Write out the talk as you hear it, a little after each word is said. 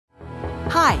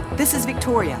Hi, this is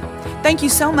Victoria. Thank you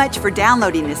so much for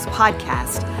downloading this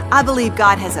podcast. I believe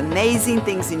God has amazing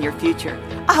things in your future.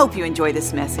 I hope you enjoy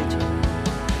this message.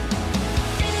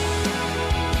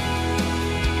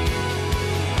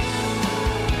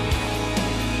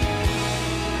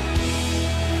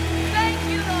 Thank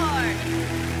you, Lord.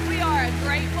 We are a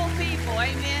grateful people,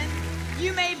 amen.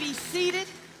 You may be seated.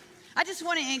 I just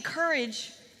want to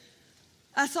encourage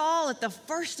us all at the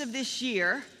first of this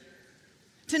year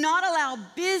to not allow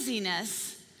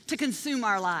busyness to consume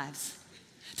our lives,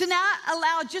 to not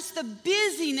allow just the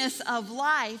busyness of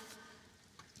life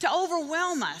to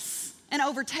overwhelm us and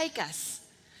overtake us.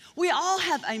 We all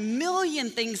have a million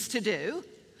things to do.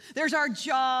 There's our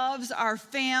jobs, our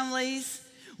families.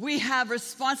 We have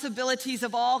responsibilities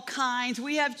of all kinds.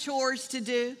 We have chores to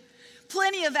do,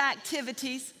 plenty of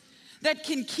activities that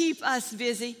can keep us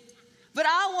busy. But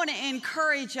I want to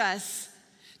encourage us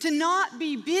to not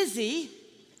be busy,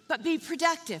 but be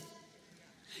productive.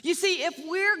 You see, if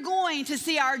we're going to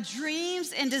see our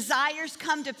dreams and desires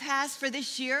come to pass for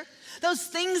this year, those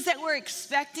things that we're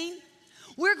expecting,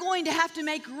 we're going to have to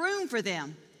make room for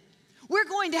them. We're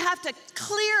going to have to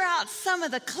clear out some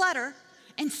of the clutter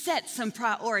and set some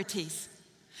priorities.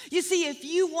 You see, if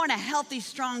you want a healthy,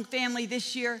 strong family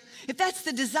this year, if that's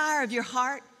the desire of your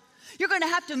heart, you're going to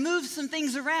have to move some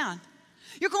things around.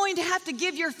 You're going to have to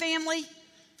give your family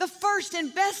the first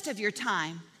and best of your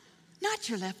time, not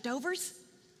your leftovers.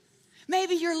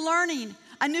 Maybe you're learning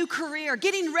a new career,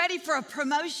 getting ready for a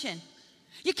promotion.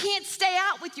 You can't stay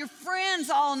out with your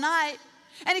friends all night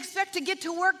and expect to get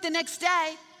to work the next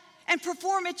day and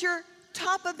perform at your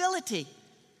top ability.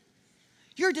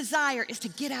 Your desire is to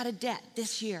get out of debt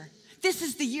this year. This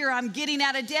is the year I'm getting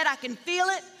out of debt. I can feel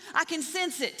it. I can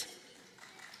sense it.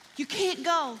 You can't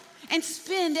go and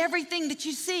spend everything that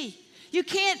you see. You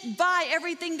can't buy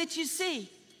everything that you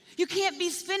see. You can't be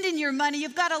spending your money.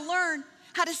 You've got to learn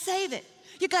how to save it.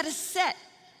 You've got to set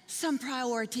some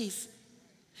priorities.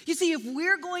 You see, if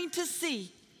we're going to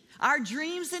see our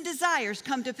dreams and desires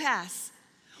come to pass,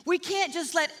 we can't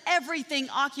just let everything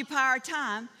occupy our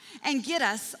time and get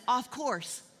us off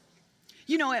course.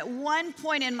 You know, at one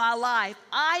point in my life,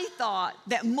 I thought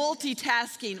that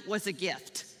multitasking was a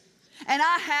gift, and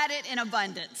I had it in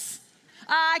abundance.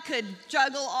 I could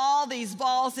juggle all these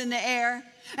balls in the air.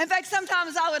 In fact,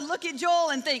 sometimes I would look at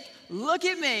Joel and think, look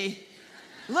at me.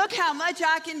 Look how much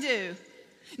I can do.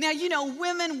 Now, you know,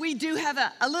 women, we do have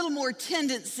a little more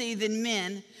tendency than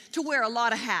men to wear a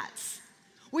lot of hats.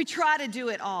 We try to do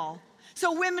it all.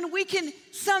 So women, we can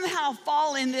somehow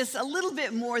fall in this a little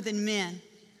bit more than men.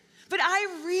 But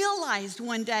I realized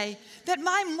one day that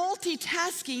my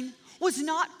multitasking was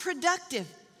not productive.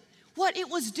 What it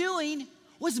was doing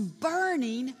was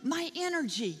burning my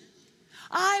energy.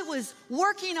 I was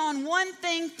working on one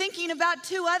thing, thinking about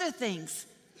two other things.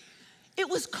 It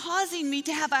was causing me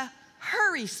to have a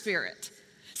hurry spirit.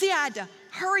 See, I had to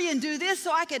hurry and do this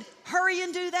so I could hurry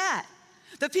and do that.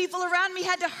 The people around me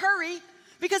had to hurry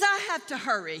because I have to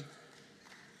hurry.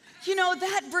 You know,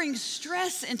 that brings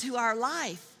stress into our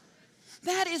life.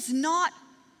 That is not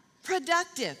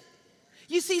productive.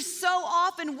 You see, so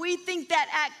often we think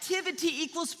that activity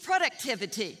equals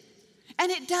productivity,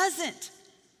 and it doesn't.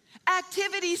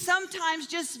 Activity sometimes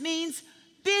just means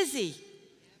busy,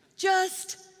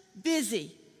 just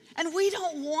busy. And we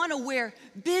don't want to wear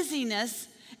busyness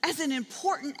as an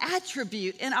important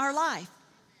attribute in our life.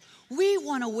 We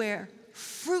want to wear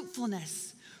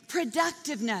fruitfulness,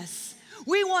 productiveness.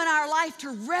 We want our life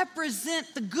to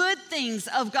represent the good things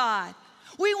of God.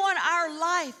 We want our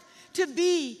life to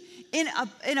be in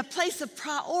a place of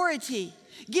priority,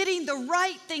 getting the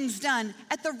right things done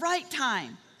at the right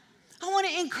time. I want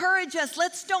to encourage us,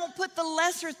 let's don't put the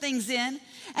lesser things in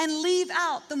and leave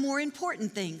out the more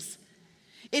important things.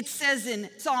 It says in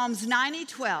Psalms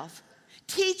 90:12,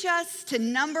 teach us to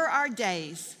number our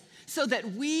days so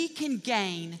that we can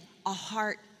gain a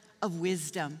heart of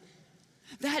wisdom.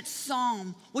 That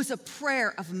psalm was a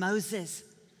prayer of Moses.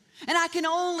 And I can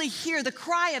only hear the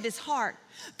cry of his heart.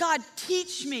 God,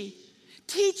 teach me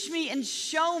and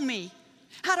show me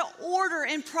how to order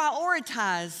and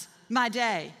prioritize my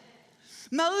day.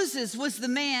 Moses was the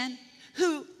man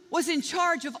who was in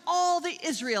charge of all the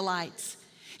Israelites.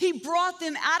 He brought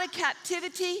them out of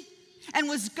captivity and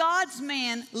was God's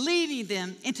man leading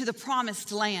them into the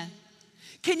promised land.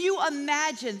 Can you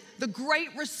imagine the great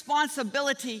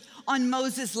responsibility on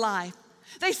Moses' life?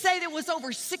 They say there was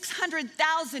over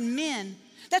 600,000 men.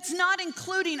 That's not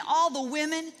including all the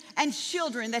women and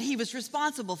children that he was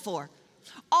responsible for.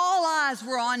 All eyes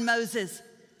were on Moses.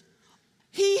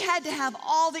 He had to have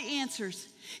all the answers.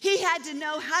 He had to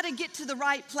know how to get to the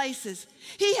right places.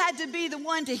 He had to be the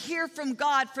one to hear from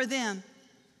God for them.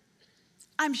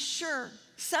 I'm sure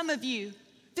some of you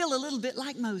feel a little bit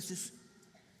like Moses.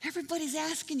 Everybody's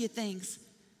asking you things.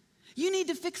 You need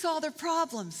to fix all their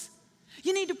problems.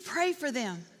 You need to pray for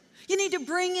them. You need to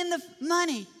bring in the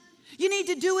money. You need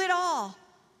to do it all.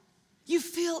 You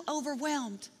feel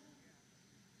overwhelmed.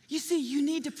 You see, you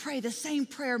need to pray the same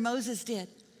prayer Moses did.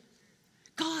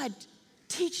 God,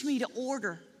 teach me to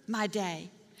order my day.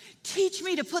 Teach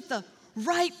me to put the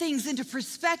right things into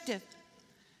perspective.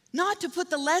 Not to put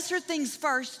the lesser things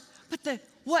first, but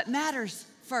what matters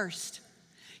first.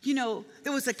 You know,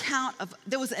 there was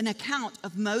an account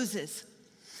of Moses,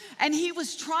 and he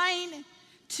was trying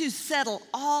to settle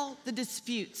all the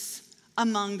disputes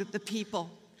among the people.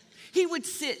 He would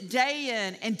sit day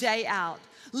in and day out,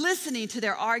 listening to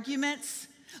their arguments,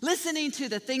 listening to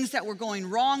the things that were going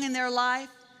wrong in their life.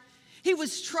 He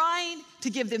was trying to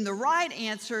give them the right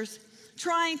answers,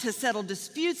 trying to settle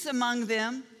disputes among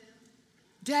them,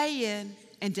 day in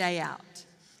and day out.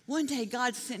 One day,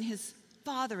 God sent his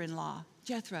father-in-law,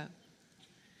 Jethro.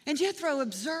 And Jethro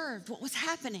observed what was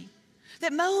happening,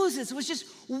 that Moses was just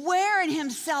wearing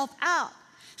himself out,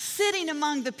 sitting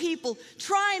among the people,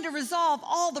 trying to resolve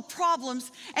all the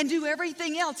problems and do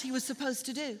everything else he was supposed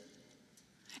to do.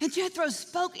 And Jethro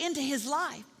spoke into his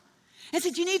life and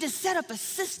said, you need to set up a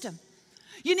system.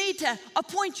 You need to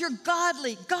appoint your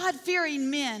godly, God-fearing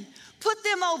men. Put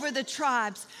them over the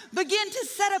tribes. Begin to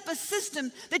set up a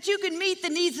system that you can meet the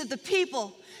needs of the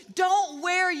people. Don't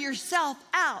wear yourself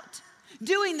out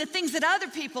doing the things that other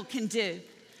people can do.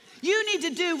 You need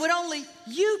to do what only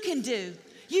you can do.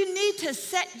 You need to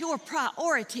set your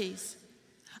priorities.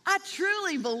 I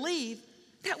truly believe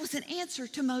that was an answer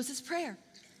to Moses' prayer.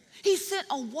 He sent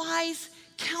a wise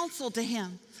counsel to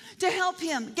him to help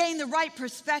him gain the right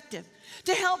perspective,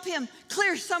 to help him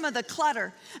clear some of the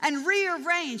clutter and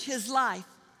rearrange his life.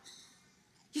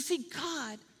 You see,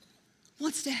 God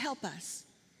wants to help us.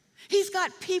 He's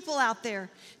got people out there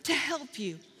to help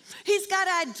you. He's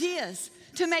got ideas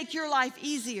to make your life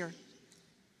easier.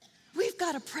 We've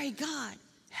got to pray, God,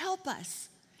 help us.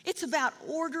 It's about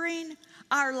ordering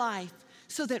our life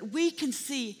so that we can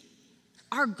see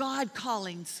our God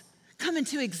callings come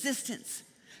into existence,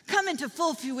 come into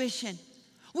full fruition.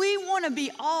 We want to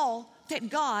be all that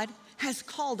God has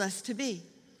called us to be.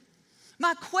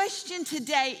 My question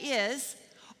today is,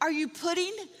 are you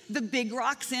putting the big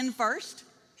rocks in first?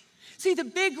 See, the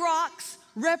big rocks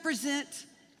represent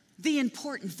the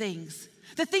important things,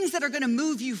 the things that are going to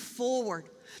move you forward,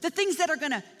 the things that are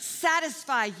going to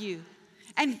satisfy you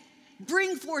and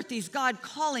bring forth these God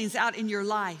callings out in your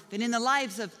life and in the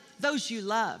lives of those you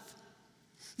love.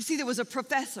 You see, there was a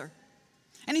professor,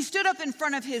 and he stood up in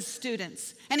front of his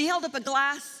students, and he held up a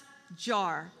glass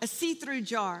jar, a see-through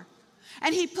jar,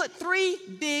 and he put 3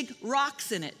 big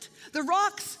rocks in it. The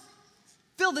rocks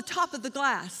filled the top of the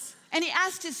glass, and he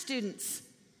asked his students,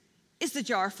 is the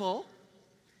jar full?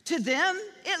 To them,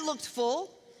 it looked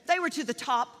full. They were to the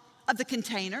top of the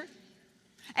container.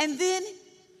 And then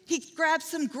he grabbed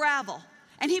some gravel,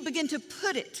 and he began to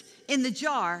put it in the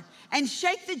jar and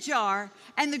shake the jar,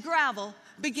 and the gravel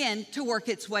began to work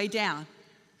its way down.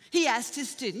 He asked his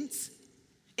students,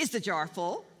 is the jar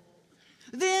full?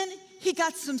 Then he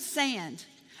got some sand,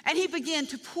 and he began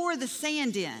to pour the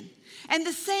sand in, and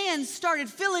the sand started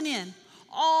filling in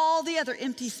all the other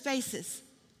empty spaces.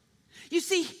 You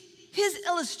see, his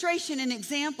illustration and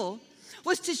example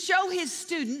was to show his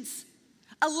students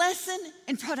a lesson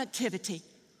in productivity.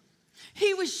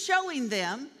 He was showing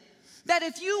them that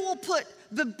if you will put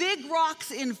the big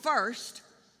rocks in first,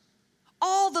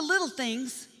 all the little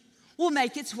things will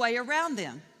make its way around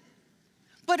them.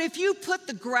 But if you put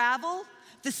the gravel,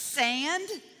 the sand,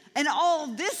 and all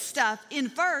this stuff in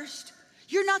first,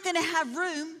 you're not going to have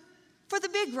room for the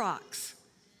big rocks.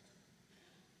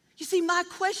 You see, my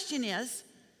question is,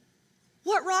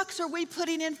 what rocks are we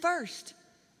putting in first?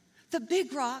 The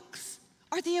big rocks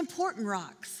are the important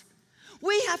rocks.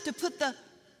 We have to put the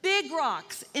big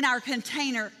rocks in our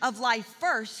container of life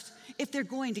first if they're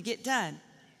going to get done.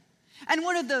 And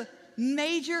one of the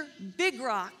major big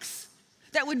rocks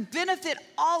that would benefit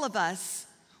all of us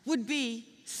would be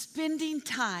spending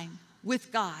time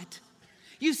with God.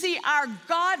 You see, our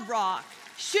God rock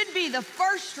should be the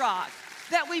first rock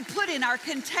that we put in our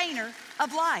container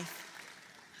of life.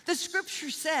 The scripture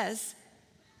says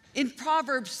in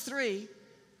Proverbs 3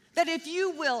 that if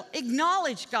you will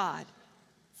acknowledge God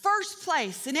first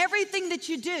place in everything that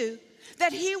you do,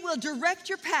 that he will direct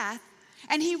your path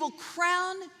and he will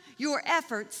crown your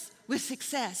efforts with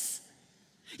success.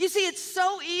 You see, it's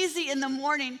so easy in the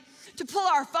morning to pull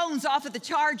our phones off of the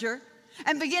charger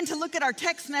and begin to look at our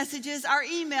text messages, our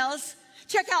emails,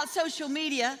 check out social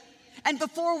media, and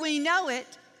before we know it,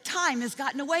 time has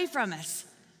gotten away from us.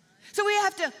 So we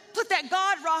have to put that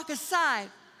God rock aside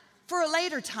for a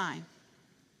later time.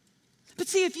 But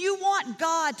see, if you want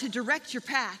God to direct your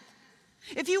path,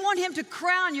 if you want him to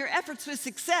crown your efforts with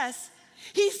success,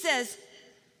 he says,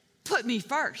 put me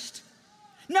first.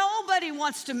 Nobody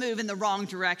wants to move in the wrong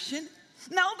direction.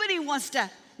 Nobody wants to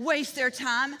waste their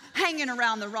time hanging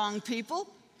around the wrong people.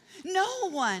 No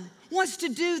one wants to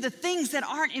do the things that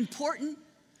aren't important.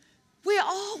 We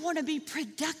all want to be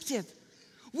productive.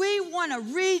 We want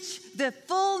to reach the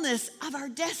fullness of our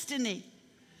destiny.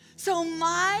 So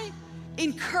my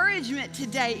encouragement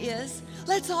today is,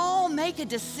 let's all make a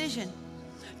decision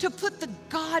to put the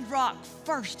God rock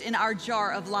first in our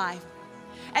jar of life.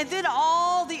 And then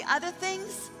all the other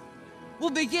things will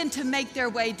begin to make their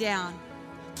way down.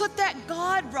 Put that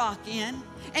God rock in,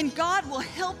 and God will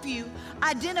help you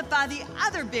identify the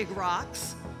other big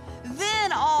rocks.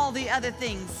 Then all the other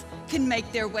things can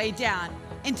make their way down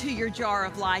into your jar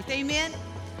of life. Amen?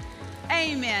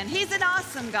 Amen. He's an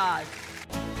awesome God.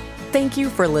 Thank you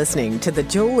for listening to the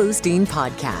Joel Osteen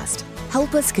Podcast.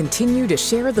 Help us continue to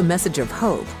share the message of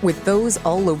hope with those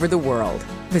all over the world.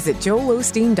 Visit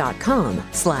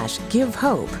joelosteen.com/give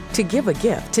hope to give a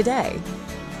gift today.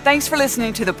 Thanks for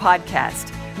listening to the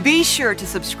podcast. Be sure to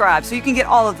subscribe so you can get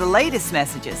all of the latest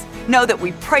messages. Know that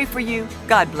we pray for you.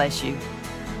 God bless you.